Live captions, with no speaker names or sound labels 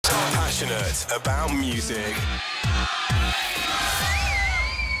passionate about music.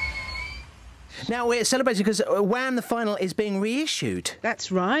 Now we're celebrating because Wham! The Final is being reissued.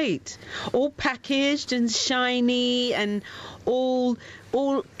 That's right. All packaged and shiny and all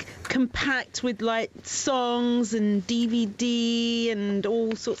compact with like songs and DVD and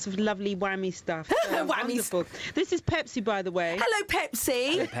all sorts of lovely whammy stuff. So wonderful. This is Pepsi, by the way. Hello,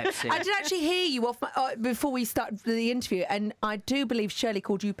 Pepsi. Hello, Pepsi. I did actually hear you off before we started the interview, and I do believe Shirlie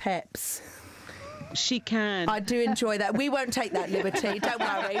called you Peps. She can. I do enjoy that. We won't take that liberty. Don't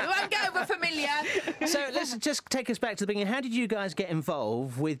worry. We won't go over familiar. So let's just take us back to the beginning. How did you guys get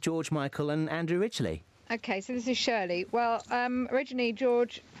involved with George Michael and Andrew Ridgeley? Okay, so this is Shirlie. Well, originally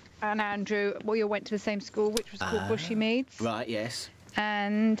George and Andrew, we all went to the same school, which was called Bushy Meads. Right, yes.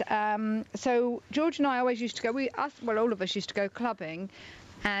 And so George and I always used to go, all of us used to go clubbing.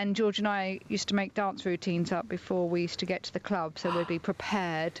 And George and I used to make dance routines up before we used to get to the club, so we'd be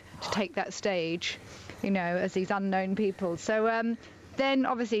prepared to take that stage, you know, as these unknown people. So then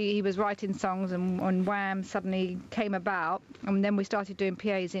obviously he was writing songs, and Wham! Suddenly came about, and then we started doing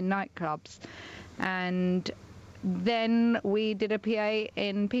PAs in nightclubs. And then we did a PA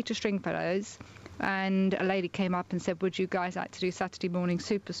in Peter Stringfellow's, and a lady came up and said, would you guys like to do Saturday Morning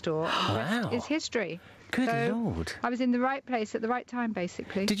Superstore? And wow. It's history. Good so Lord. I was in the right place at the right time,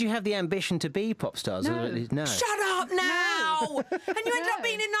 basically. Did you have the ambition to be pop stars? No. Shut up now! And you ended up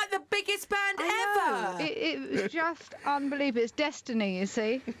being in like the biggest band ever. It was just unbelievable. It's destiny, you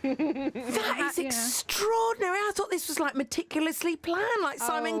see. That is extraordinary. I thought this was like meticulously planned, like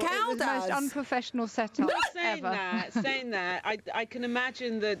Simon Cowell It was the most does. unprofessional setup Saying that, I can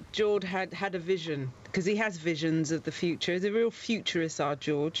imagine that George had a vision, because he has visions of the future. He's a real futurist, our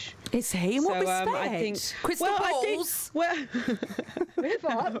George. Is he? In what respect? I think crystal balls.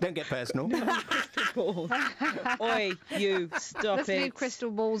 Don't get personal. Crystal balls. Oi, you stop Let's leave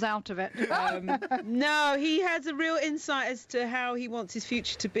crystal balls out of it. No, he has a real insight as to how he wants his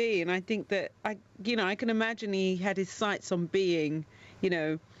future to be, and I think that I can imagine he had his sights on being,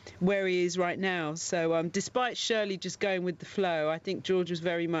 where he is right now. So despite Shirlie just going with the flow, I think George was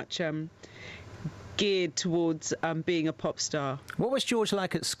very much geared towards being a pop star. What was George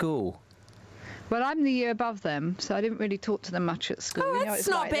like at school? Well, I'm the year above them, so I didn't really talk to them much at school. Oh, that's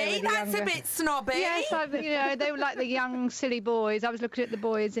snobby. That's a bit snobby. Yes, they were like the young, silly boys. I was looking at the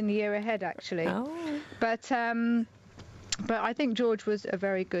boys in the year ahead, actually. Oh. But I think George was a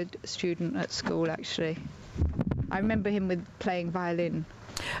very good student at school, actually. I remember him with playing violin.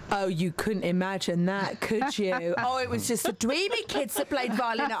 Oh, you couldn't imagine that, could you? Oh, it was just the dreamy kids that played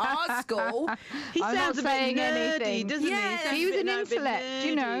violin at our school. He sounds a bit nerdy, doesn't he? He was an intellect,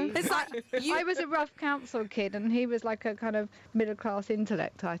 It's like I was a rough council kid, and he was like a kind of middle-class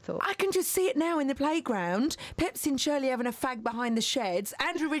intellect, I thought. I can just see it now in the playground. Pepsi and Shirlie having a fag behind the sheds.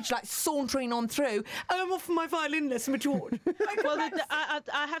 Andrew Ridge like sauntering on through. Oh, I'm off for my violin lesson with George. Well,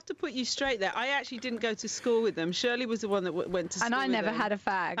 I have to put you straight there. I actually didn't go to school with them. Shirlie was the one that went to school and I with never them. had a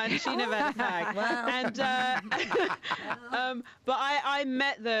fag. And she never had a fag. Wow. But I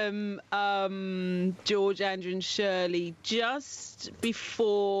met them, George, Andrew and Shirlie, just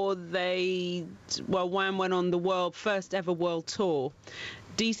before Wham went on the first ever world tour.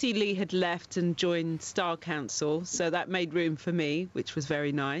 DC Lee had left and joined Star Council, so that made room for me, which was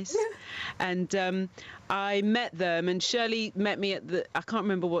very nice. And I met them, and Shirlie met me at I can't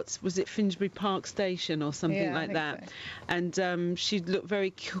remember was it Finsbury Park Station or something like that. So. And she looked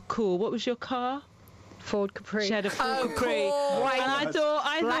very cool. What was your car? Ford Capri. She had a Ford Capri. Cool. And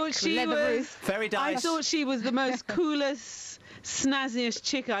I thought she was very nice. I thought she was the most coolest, snazziest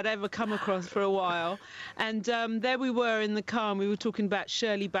chick I'd ever come across for a while. And there we were in the car, and we were talking about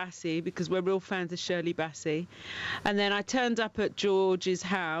Shirlie Bassey, because we're real fans of Shirlie Bassey. And then I turned up at George's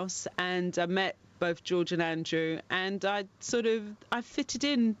house, and I met both George and Andrew, and I fitted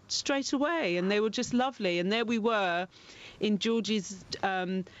in straight away, and they were just lovely. And there we were in George's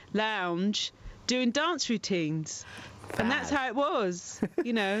lounge doing dance routines. And that's how it was,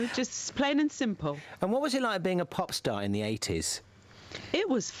 just plain and simple. And what was it like being a pop star in the 80s? It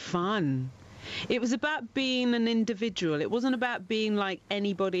was fun. It was about being an individual. It wasn't about being like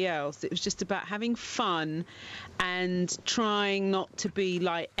anybody else. It was just about having fun and trying not to be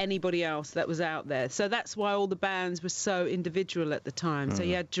like anybody else that was out there. So that's why all the bands were so individual at the time. So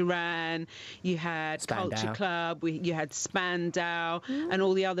you had Duran, you had Culture Club, you had Spandau, and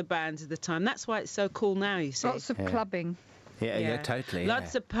all the other bands at the time. That's why it's so cool now, you see. Lots of clubbing. Yeah, totally.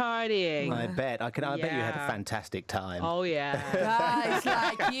 Lots of partying. I bet. I bet you had a fantastic time. Oh, yeah. Guys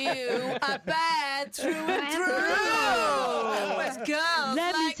like you are bad through and through. Where's girls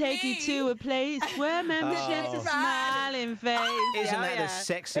Let me like take you to a place where membership's a smiling face. Isn't that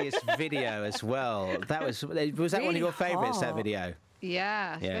the sexiest video as well? That was that Really one of your favourites, that hot. video?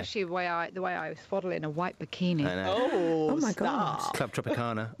 Yeah, especially the way I was swaddled in a white bikini. I know. Oh, my stop. God. Club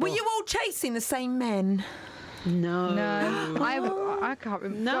Tropicana. Were you all chasing the same men? No. I can't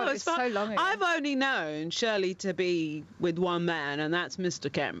remember. No, God, it's so long ago. I've only known Shirlie to be with one man, and that's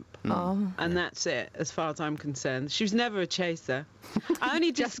Mr. Kemp. Oh. And that's it, as far as I'm concerned. She was never a chaser. I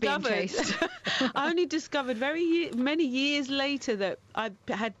only Just being discovered. chased. I only discovered many years later that I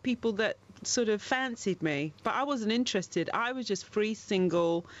had people that sort of fancied me, but I wasn't interested. I was just free,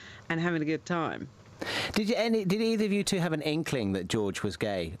 single, and having a good time. Did either of you two have an inkling that George was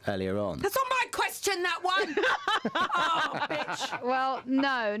gay earlier on? That's not my question, that one. Oh, bitch. Well,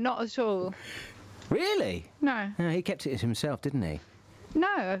 no, not at all. Really? No. No, he kept it to himself, didn't he?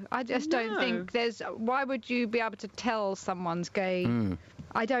 No, I just don't No. think there's. Why would you be able to tell someone's gay?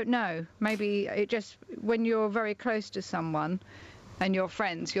 I don't know. Maybe it just when you're very close to someone and you're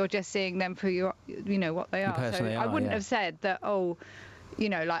friends, you're just seeing them for what they are. person So they I are, wouldn't yeah. have said that. Oh,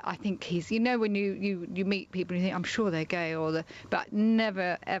 like I think he's. When you meet people, and you think I'm sure they're gay but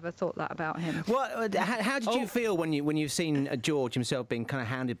never ever thought that about him. What? How did you feel when you've seen George himself being kind of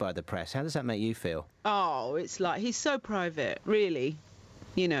hounded by the press? How does that make you feel? Oh, it's like he's so private, really.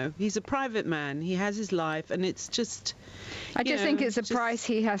 He's a private man. He has his life, and it's just. I just think it's a price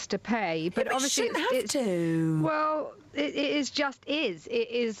he has to pay. But But obviously, you shouldn't have to. Well, it is just is. It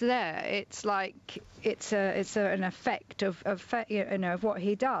is there. It's like it's an effect of what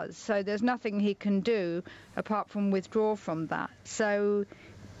he does. So there's nothing he can do apart from withdraw from that. So,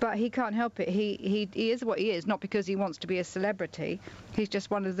 but he can't help it. He is what he is, not because he wants to be a celebrity. He's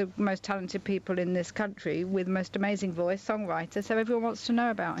just one of the most talented people in this country with the most amazing voice, songwriter. So everyone wants to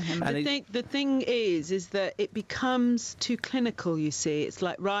know about him. The thing is that it becomes too clinical, you see. It's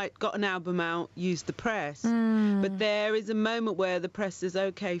like, right, got an album out, use the press. But there is a moment where the press says,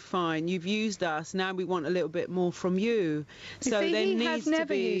 OK, fine, you've used us, now we want a little bit more from you. So there he needs has to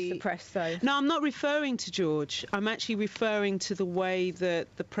never be... used the press, though. No, I'm not referring to George. I'm actually referring to the way that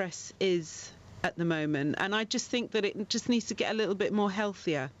the press is at the moment, and I just think that it just needs to get a little bit more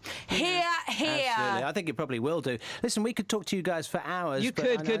healthier. Here. Absolutely. I think it probably will do. Listen, we could talk to you guys for hours. You but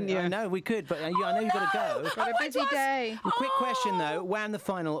could, I know, couldn't you? I know we could, but I know you've got to go. Got a busy day. A quick question though, Wham the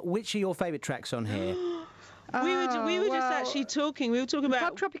final. Which are your favourite tracks on here? We were just actually talking. We were talking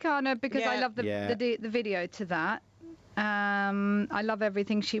about Club Tropicana because I Yeah. love the video to that. I love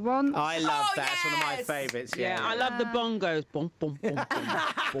Everything She Wants. I love Oh, that. It's one of my yes! favourites. Yeah, I love the bongos. Bom, bom, bom, bom,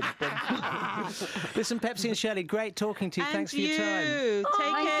 bom, bom. Listen, Pepsi and Shirlie, great talking to you. And Thanks for your time. you. Take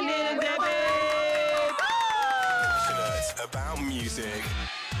care, thank Neil and you. Debbie. Passionate about music.